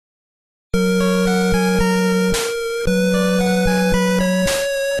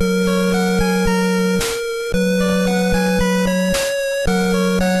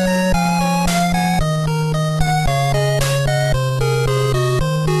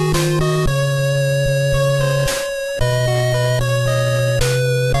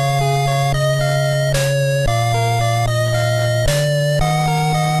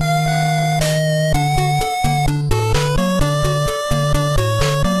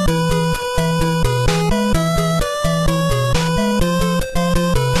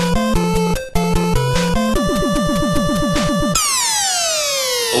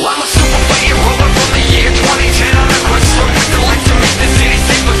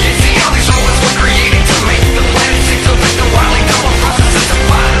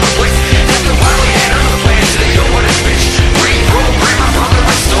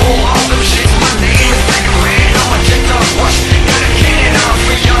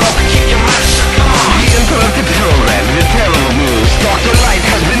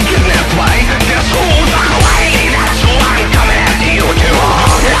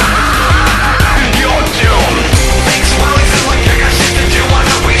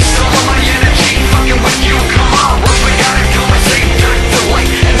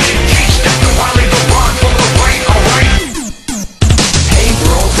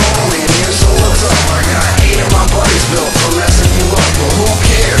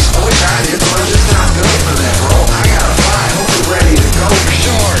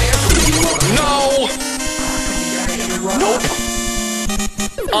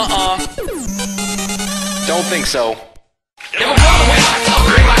think so.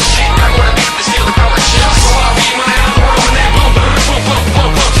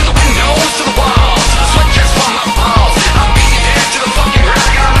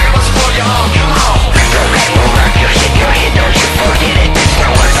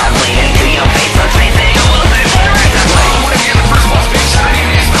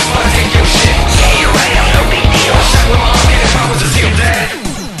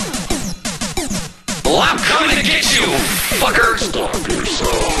 Well, I'm coming to get you, fucker! Stop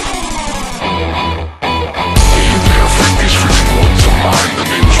yourself. You can't freak these freaking words of mine. The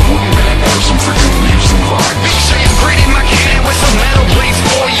name is Woodman, has some freaking leaves and vines. Bitch, I upgraded my cannon with some metal blades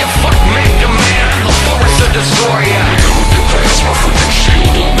for you. Fuck megaman, the force to destroy ya. You can pass my freaking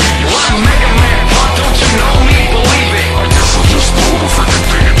shield on me. Well, I'm megaman, fuck, don't you know me? Believe it. I guess I'll just throw the freaking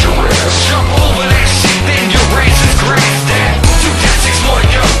thing at your ass. Jump over that shit, then your race is grass. That 2 tactics more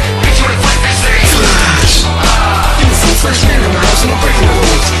to go. Bitch, you wanna fight that stage? First man in the house and I'm breaking the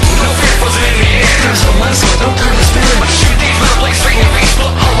rules. No fear wasn't in the air. There's no mindset, don't turn the spirit. But shoot these little blades straight in your face. But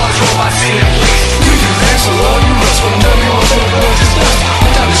all those robots in their place. You do that, so all you must. When I'm done, you all do it, just done.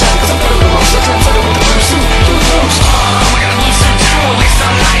 I'm down to shine, cause I'm better than most. I'm trying to tell you what the blue suit, do the blues. I got a blue suit too, at least I'm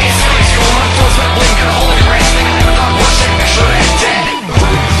not as silly. You on my throats, my bling, got a hole in your ass. Think I have a dog, watch that, make sure that's dead.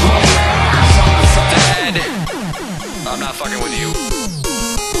 Dead. I'm not fucking with you.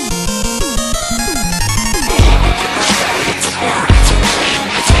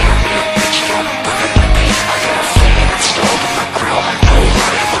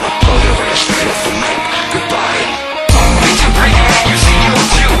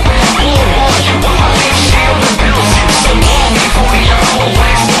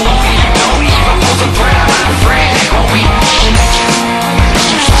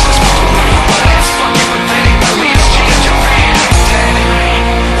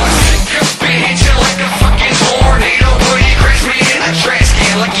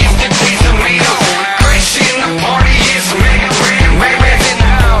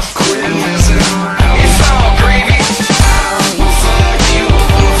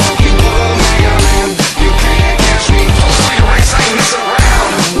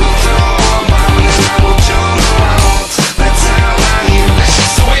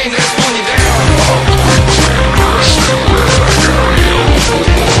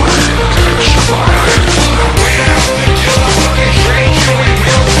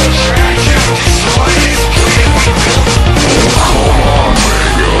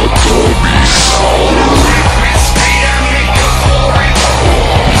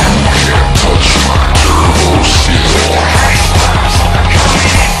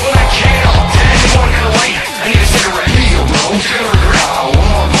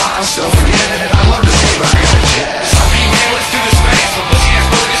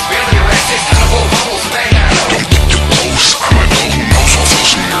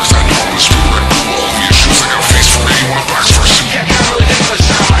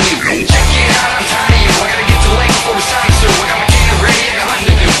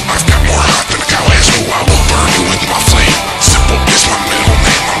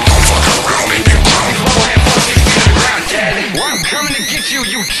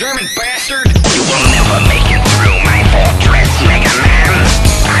 You German bastard! You will never make it through my fortress, Megaman!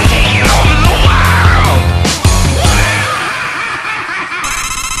 I'm taking over the world!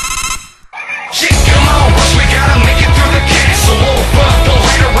 Shit, come on, Rush, we gotta make it through the castle. Over the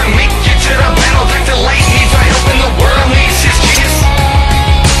ladder and make it to the battle. Dr. Light needs our help and the world needs his kiss.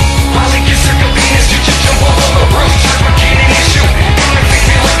 Molly gets her Venus, you just jump up on the roof. Charge my cannon and shoot. Come and face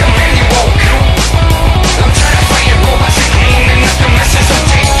me like a man, you won't coop. I'm tired of fighting robots and aiming at the messes. I'm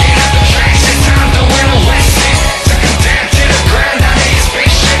taking out the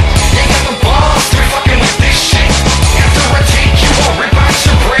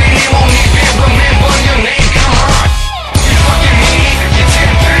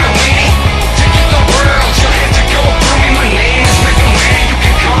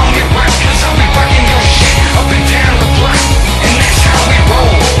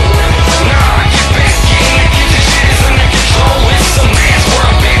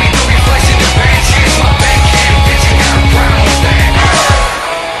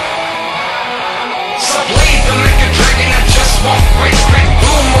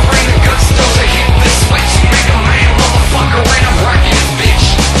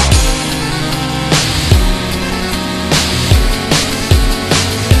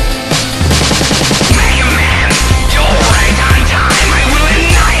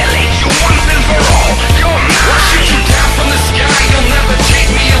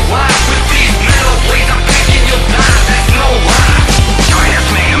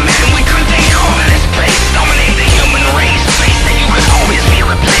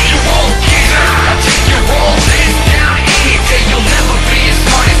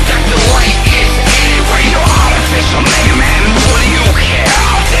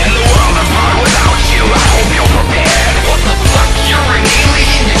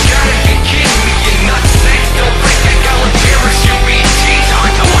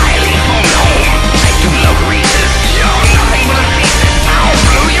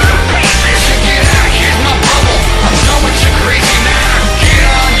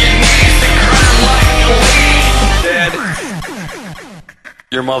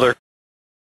Your mother.